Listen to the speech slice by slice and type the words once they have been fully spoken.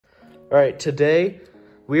All right, today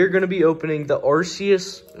we are going to be opening the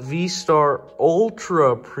Arceus V-Star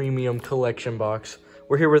Ultra Premium Collection box.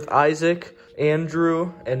 We're here with Isaac,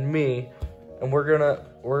 Andrew, and me, and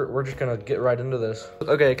we're just gonna get right into this.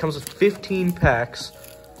 Okay, it comes with 15 packs,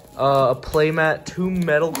 a playmat, 2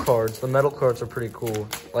 metal cards. The metal cards are pretty cool.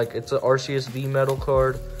 Like, it's an Arceus V metal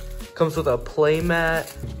card. Comes with a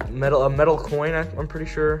playmat, a metal coin, I'm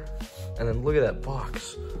pretty sure. And then look at that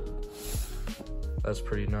box. That's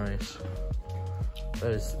pretty nice.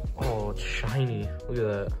 That is, oh, it's shiny. Look at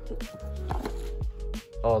that.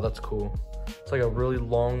 Oh, that's cool. It's like a really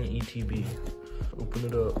long ETB. Open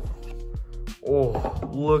it up. Oh,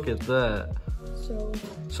 look at that.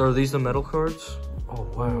 So are these the metal cards? Oh,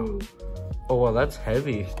 wow. Ooh. Oh, wow, that's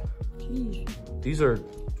heavy. Jeez.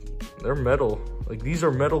 They're metal. Like, these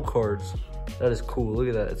are metal cards. That is cool. Look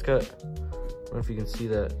at that. It's got, I don't know if you can see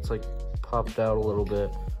that. It's like popped out a little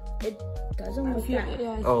bit. It doesn't look that.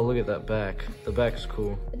 Yeah. Oh, look at that back. The back is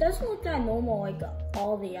cool. It doesn't look that normal like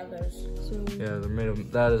all the others. So yeah, they're made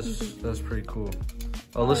of, that's pretty cool.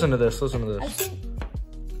 Oh, listen to this. Listen to this.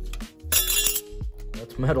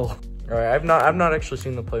 That's metal. All right, I've not actually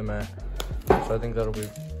seen the playmat, so I think that'll be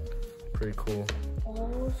pretty cool.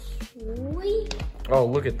 Oh, sweet. Oh,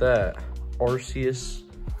 look at that. Arceus.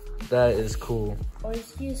 That is cool.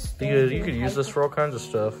 Arceus. You could use this for all kinds of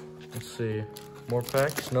stuff. Let's see. More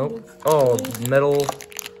packs? Nope. Oh, metal.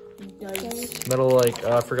 Metal, like,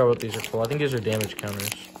 I forgot what these are called. I think these are damage counters.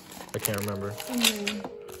 I can't remember.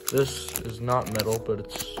 This is not metal, but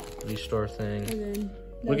it's V-Star thing.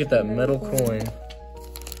 Look at that metal coin.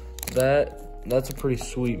 That's a pretty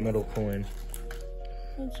sweet metal coin.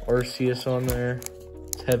 Arceus on there.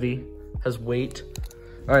 It's heavy. Has weight.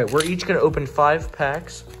 All right, we're each gonna open 5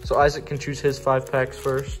 packs. So Isaac can choose his 5 packs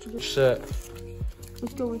first. Set.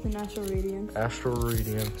 Let's go with an Astral Radiance. Astral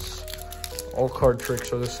Radiance. All card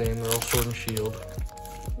tricks are the same. They're all Sword and Shield.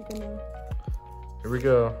 Here we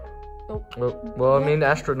go. Oh. Well, I mean,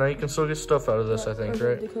 Astro. Now you can still get stuff out of this, I think,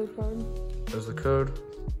 right? The code card. There's the code.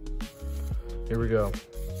 Here we go.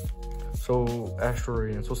 So, Astral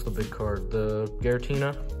Radiance. What's the big card? The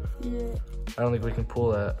Giratina? Yeah. I don't think we can pull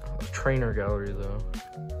that. A Trainer Gallery, though.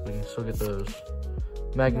 We can still get those.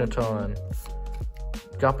 Magneton.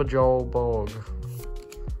 Gapajal Bog.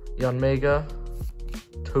 Yanmega.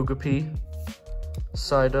 Togepi.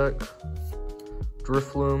 Psyduck.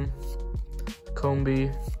 Drifloom.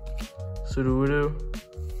 Combee. Sudowoodo.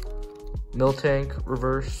 Miltank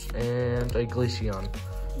Reverse, and a Glaceon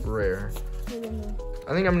Rare.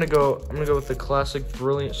 I think I'm gonna go with the classic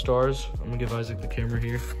Brilliant Stars. I'm gonna give Isaac the camera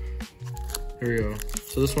here. Here we go.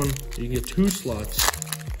 So this one, you can get 2 slots.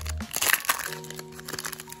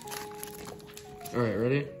 All right,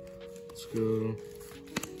 ready? Let's go.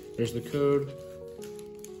 There's the code.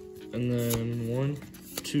 And then 1,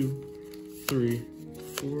 2, 3,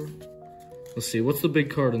 4. Let's see, what's the big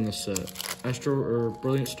card in this set? Astro or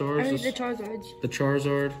Brilliant Stars? I think the Charizards. The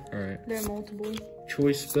Charizard? All right. They're multiple.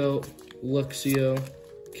 Choice Belt, Luxio,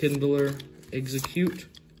 Kindler, Execute,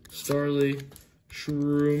 Starly,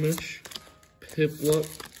 Shroomish, Piplup,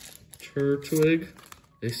 Turtwig,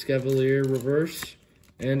 a Scavalier Reverse,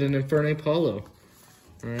 and an Infernape Hollow.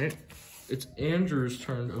 All right. It's Andrew's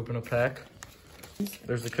turn to open a pack.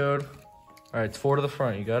 There's the code. All right, it's 4 to the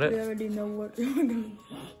front. You got it? We already know what.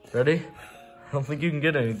 Ready? I don't think you can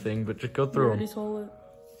get anything, but just go through them.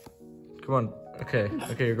 Come on. Okay,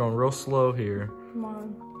 you're going real slow here. Come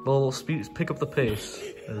on. A little speed, pick up the pace.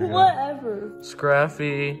 Whatever.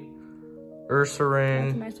 Scraffy,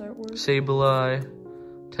 Ursaring, Nice artwork. Sableye,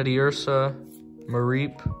 Teddiursa,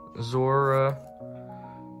 Mareep, Zora,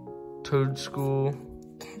 Toadschool.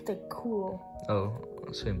 They're cool. Oh,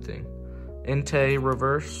 same thing. Entei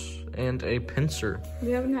Reverse, and a Pinsir. We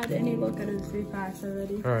haven't had any look at his 3 packs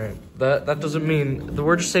already. All right, that doesn't mean,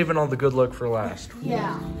 we're just saving all the good luck for last.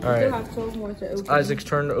 Yeah. All right. We still have 12 more to open. It's Isaac's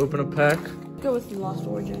turn to open a pack. Go with the Lost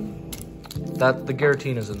Origin. The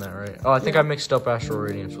Giratina's in that, right? Oh, I think I mixed up Astral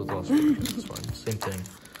Radiance with Lost Origin. That's fine. Same thing.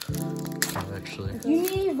 Actually. You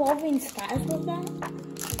need evolving skies with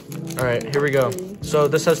that? All right, here we go. So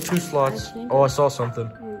this has 2 slots. Oh, I saw something.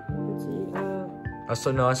 Let's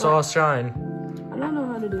see. I saw a shine. I don't know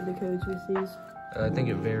how to do the codes with these. I think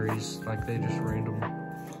it varies. Like, they just random.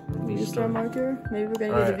 V-Star marker? Maybe we're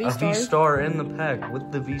gonna All do right, the V-Star. a V-Star in the pack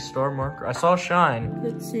with the V-Star marker. I saw a shine.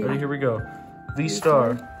 Let's see. Ready, here we go.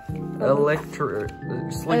 V-Star. Sliggoo.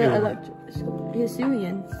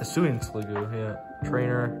 Hisuian. Hisuian Sliggoo, yeah.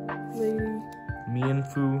 Trainer.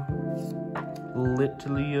 Mienfoo.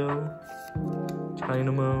 Litleo.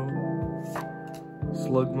 Dynamo.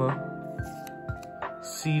 Slugma.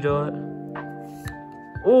 C-Dot.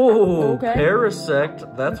 Oh, Okay.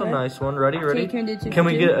 Parasect. That's a Okay. nice one. Ready? Okay, can we do 2 Can for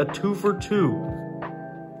we 2? get a 2 for 2?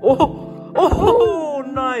 Oh,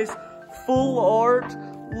 nice. Full art.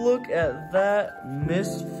 Look at that.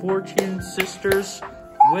 Misfortune Sisters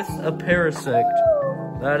with a Parasect.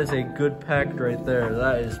 That is a good pack right there.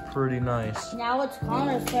 That is pretty nice. Now it's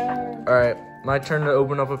Connor's turn. All right, my turn to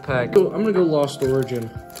open up a pack. I'm gonna go Lost Origin.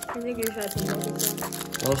 I think you've had some luck with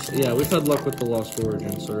that. Yeah, we've had luck with the Lost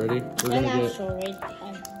Origin. So ready? We're gonna get Sorry.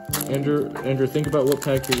 Andrew. Think about what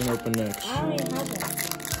pack you're gonna open next. I don't even have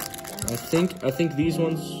one. I think these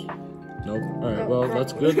ones. Nope. All right. Well,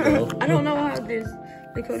 that's good though. I don't know how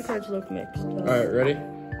the code cards look mixed. All right, ready?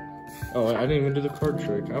 Oh, I didn't even do the card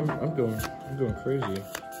trick. I'm going crazy.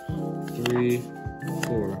 3,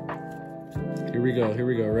 4. Here we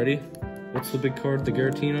go. Ready? What's the big card? The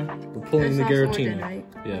Giratina? We're pulling the Giratina. Right?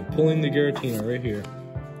 Yeah, pulling the Giratina right here.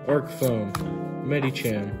 Arc Foam,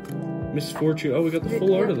 Medicham, Misfortune. Oh, we got the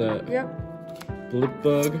full art of that. Yep.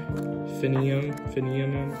 Blipbug, Finium,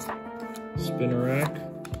 Spinarak,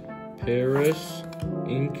 Paris,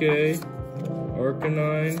 Inkay,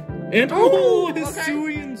 Arcanine, and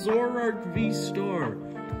Hisuian Zoroark V-Star.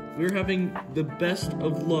 We're having the best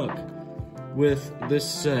of luck with this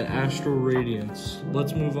set, Astral Radiance.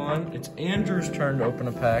 Let's move on. It's Andrew's turn to open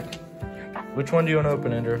a pack. Which one do you want to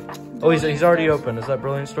open, Andrew? Oh, he's already opened. Is that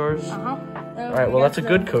Brilliant Stars? Uh-huh. All right, well, that's a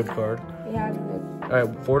good code card. Yeah, I did. All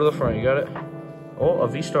right, 4 to the front. You got it? Oh, a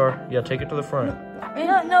V-Star. Yeah, take it to the front.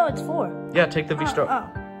 No, it's 4. Yeah, take the V-Star. Oh.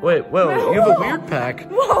 Wait, whoa, you have a weird pack.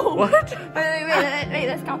 Whoa! What? Wait,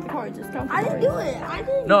 let's count the cards. I didn't do it. I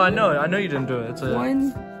didn't. No, I know you didn't do it. It's a...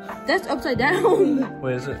 1. That's upside down.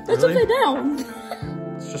 Wait, is it That's really? upside down.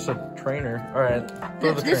 It's just a trainer. All right,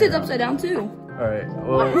 throw the This trainer is upside down too. All right,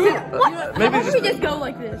 well, maybe How about we just go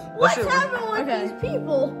like this? What's Let's happening with Okay. these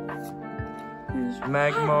people? It's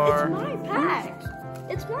Magmar. my pack.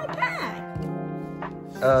 It's my pack.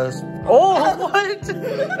 What?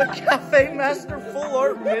 A Cafe Master full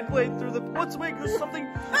art midway through the. Wait, there's something.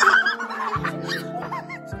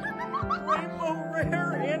 Rainbow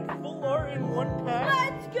Rare and full art in one pack.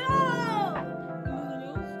 Let's go.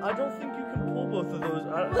 I don't think you can pull both of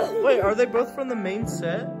those. Wait, are they both from the main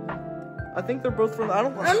set? I think they're both from. I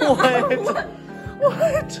don't know.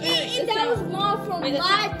 What? That was more from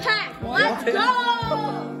my pack. Let's go.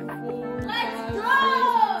 Let's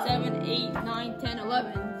go. 7, 8, 9, 10,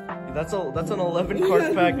 11. That's an 11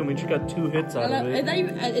 card pack, and we just got 2 hits out of it.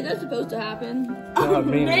 Is that supposed to happen?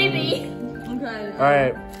 Maybe. Okay. All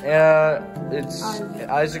right, it's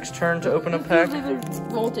Isaac's turn to open a pack.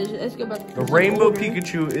 Voltage. Let's go back. The Rainbow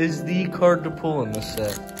Pikachu is the card to pull in this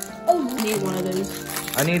set. Oh, I need one of those.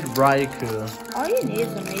 I need Raikou. All you need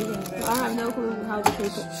is amazing. I have no clue how to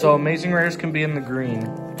take it. So Amazing Rares can be in the green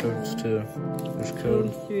codes too. There's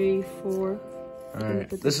code. 2, 3, 4. All right,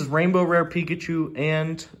 this is Rainbow Rare Pikachu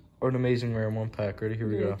and an Amazing Rare in one pack. Ready? Here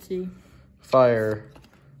we go. Let's see. Fire,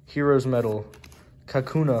 Hero's Medal,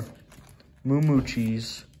 Kakuna, Moo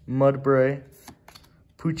Cheese, Mudbray,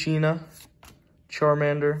 Poochyena,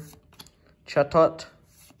 Charmander, Chatot,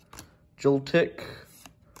 Joltik,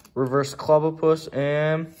 Reverse Clobbopus,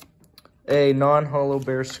 and a non-hollow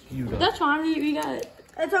bear Scuda. That's fine. We got it.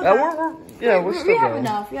 It's okay. We're still We have going.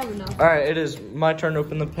 enough. We have enough. All right, it is my turn to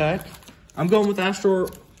open the pack. I'm going with Astral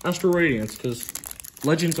Radiance because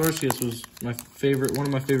Legends Arceus was one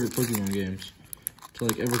of my favorite Pokemon games to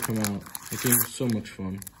ever come out. That game was so much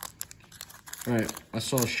fun. All right, I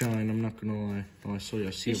saw a shine. I'm not gonna lie. Oh, I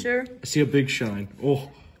see. Sure? I see a big shine. Oh.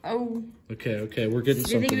 Oh. Okay, we're getting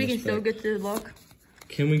Do you something. think we in can this still pack. get the luck?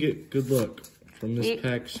 Can we get good luck from this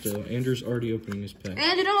pack still? Andrew's already opening his pack.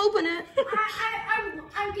 Andrew, don't open it.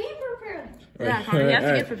 I'm getting prepared. Yeah, Connor, you have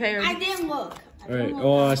to get prepared. I didn't look. All right.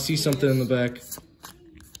 Oh, I see something in the back.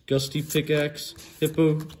 Gusty Pickaxe,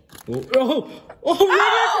 Hippo. Oh! What?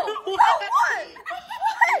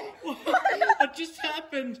 What just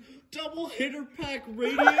happened? Double hitter pack,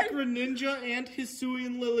 Radiant Greninja and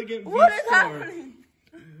Hisuian Lilligant V-Star. What is happening?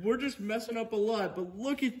 We're just messing up a lot, but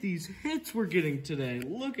look at these hits we're getting today.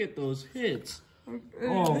 Look at those hits.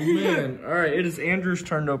 Oh, man. All right, it is Andrew's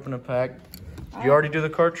turn to open a pack. Did you already do the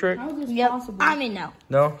card trick? How is this Yep. possible? I mean, no.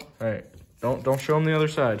 No? All right. Don't show them the other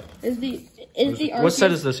side. Is the What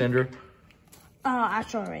set is this, Andrew?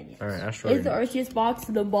 Astral Radiance. All right, Astral Is the Radiance. Arceus box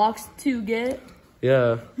the box to get?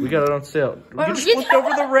 Yeah, we got it on sale. We just flipped over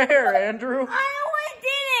the rare, Andrew. I only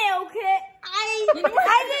did it, okay?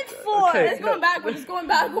 I did 4. Okay. It's going backwards. It's going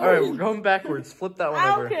backwards. All right, we're going backwards. Flip that one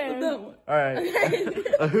over. Okay. No. All right.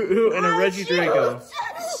 A Hoo-Hoo and a Reggie Draco.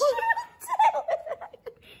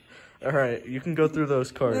 All right, you can go through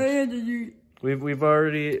those cards. We've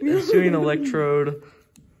already Hisuian Electrode.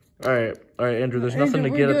 All right, All right, Andrew, there's nothing to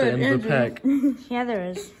get at the end of the pack. Yeah, there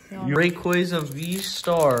is. Rayquaza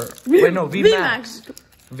V-Star. Wait, no, V-Max.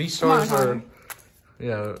 V-Stars are...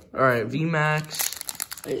 Yeah, all right, V-Max.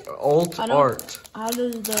 Alt Art. How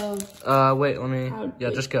does the... Wait, let me... Yeah,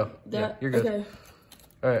 just go. Yeah, you're good. Okay.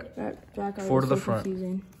 All right. Jack, 4 to the front.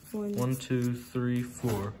 Confusing. 1, 2, 3,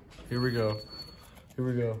 4. Here we go. Here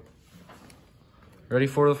we go. Ready?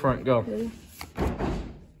 4 to the front. Go. Okay.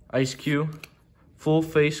 Ice Cube. Full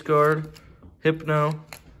Face Guard. Hypno.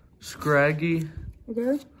 Scraggy.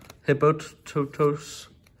 Okay. Hippototos.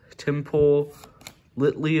 Timpole.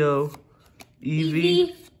 Litleo.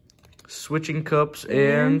 Eevee. Switching Cups.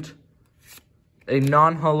 And a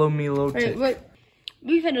non-hollow Milo. Wait.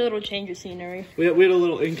 We've had a little change of scenery. We had a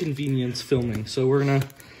little inconvenience filming, so we're gonna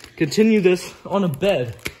continue this on a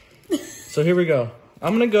bed. So here we go.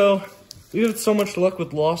 I'm gonna go. We had so much luck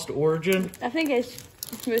with Lost Origin. I think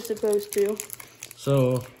we're supposed to.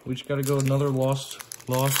 So we just gotta go another Lost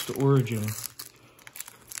Origin.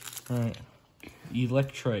 All right,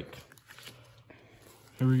 Electrike.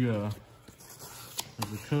 Here we go.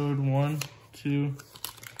 There's the code. 1, 2,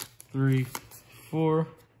 3, 4.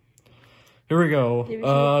 Here we go.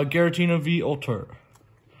 Giratina V Ultra.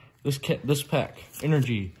 This pack.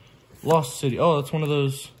 Energy. Lost City. Oh, that's one of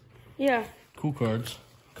those cool cards.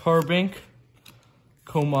 Carbink.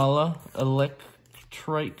 Komala.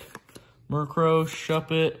 Electrike. Murkrow.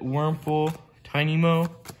 Shuppet. Wurmple. Tynamo.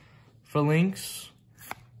 Phalanx.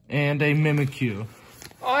 And a Mimikyu.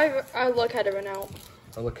 Our luck had to run out.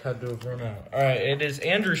 Our luck had to have run out. Alright, it is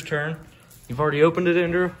Andrew's turn. You've already opened it,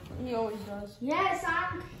 Andrew? He always does. Yes,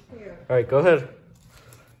 I'm here. All right, go ahead.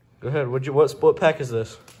 Go ahead. What pack is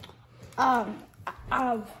this? I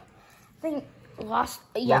think Lost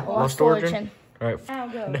Origin. All right,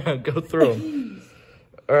 now go through them.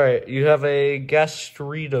 All right, you have a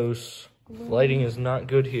Gastridos. Lighting is not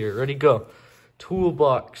good here. Ready, go.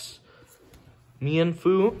 Toolbox.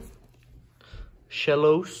 Mienfoo.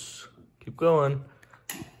 Shellos. Keep going.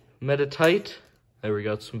 Metatite. There we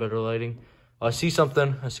go. Some better lighting. Oh, I see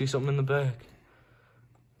something. I see something in the back.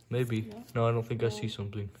 Maybe. No, I don't think I see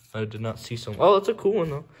something. I did not see something. Oh, that's a cool one,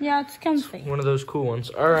 though. Yeah, it's kind of fake. One of those cool ones.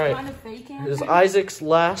 All right. Kind of fake. This is Isaac's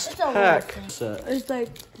last pack set. It's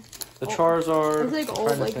like The Charizard. it's like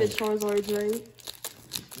old, like the Charizards, right?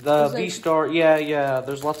 The it's like- V-Star. Yeah.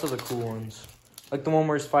 There's lots of the cool ones. Like the one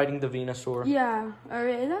where he's fighting the Venusaur. Yeah. All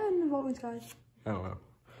right. Is that in the Evolving Skies? I don't know.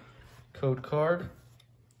 Code card.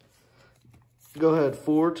 Go ahead.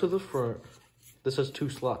 4 to the front. This has 2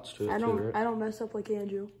 slots to it, I too, right? don't mess up like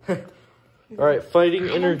Andrew. All right, Fighting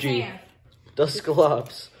Energy,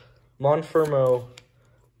 Dusclops, Monfermo,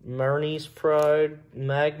 Marnie's Pride,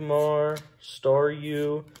 Magmar,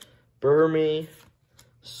 Staryu, Burmy,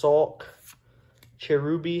 Salk,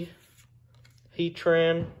 Cherubi,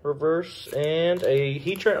 Heatran Reverse, and a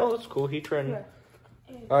Heatran. Oh, that's cool, Heatran.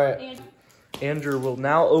 All right, Andrew will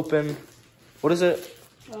now open. What is it?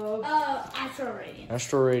 Astral Radiant.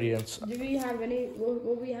 Astral Radiance. Do we have any?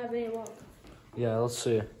 Will we have any luck? Yeah, let's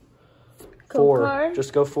see. Code 4. card.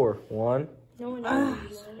 Just go 4. 1. No one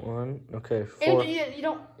knows. 1. Okay, 4. Andrew, you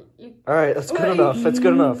don't. All right, that's good enough. That's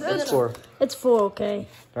good enough. That's 4. It's 4, okay.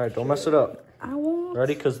 All right, don't mess it up. I won't.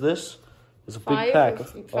 Ready? Because this is a big 5 pack. or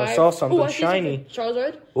Oh, I 5. saw something Oh, I see shiny. something.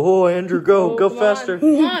 Charizard. Oh, Andrew, go. Go Come faster. On.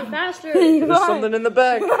 Come on, faster. There's something in the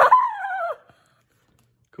back.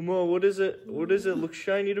 Come on, what is it? What is it? Looks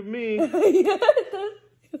shiny to me.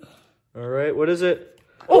 All right, what is it?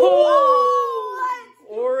 Oh!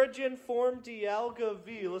 Origin Form Dialga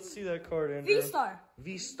V. Let's see that card, Andrew. V-Star.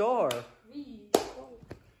 V-Star.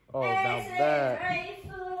 Oh, now that.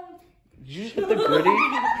 Did you just hit the gritty?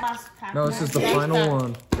 Last pack. No, this is the final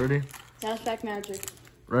one. Ready? Last pack magic.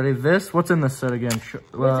 Ready? This? What's in this set again?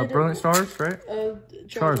 Brilliant Stars, right?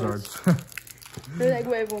 Charizards. They're like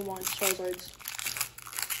what everyone wants. Charizards.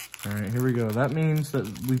 All right, here we go. That means that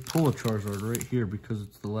we pull a Charizard right here because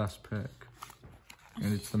it's the last pack.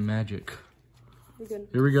 And it's the magic. We're good.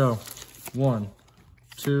 Here we go. 1,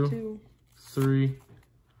 2, 2. 3,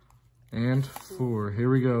 and 4. Here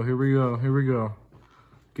we go. Here we go. Here we go.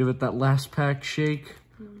 Give it that last pack shake.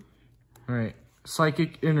 All right.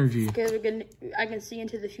 Psychic Energy. Okay, we're good. I can see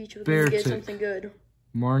into the future. We're Bear gonna get Tick. something good.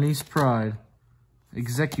 Marnie's Pride.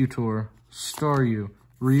 Executor. Staryu.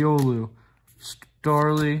 Riolu.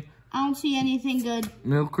 Starly. I don't see anything good.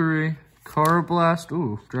 Milcery, Carablast,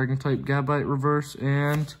 ooh, Dragon-type Gabite Reverse,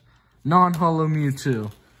 and non-hollow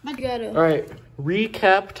Mewtwo. I got it. All right,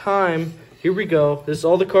 recap time. Here we go. This is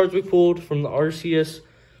all the cards we pulled from the Arceus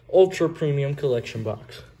Ultra Premium Collection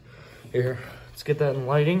Box. Here, let's get that in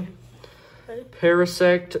lighting.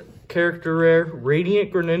 Parasect, Character Rare,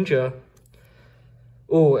 Radiant Greninja.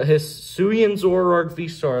 Oh, Hisuian Zoroark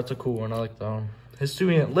V-Star. That's a cool one. I like that one.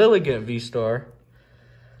 Hisuian Lilligant V-Star.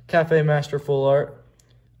 Cafe Master Full Art.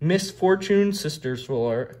 Misfortune Sisters Full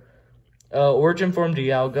Art. Origin Form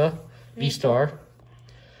Dialga V-Star.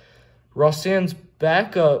 Rossan's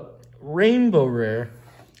Backup Rainbow Rare.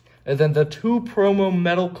 And then the 2 promo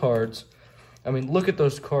metal cards. I mean, look at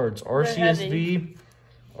those cards. Arceus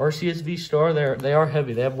V-Star. They are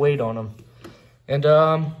heavy. They have weight on them. And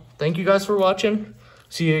thank you guys for watching.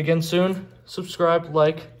 See you again soon. Subscribe,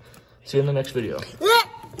 like. See you in the next video.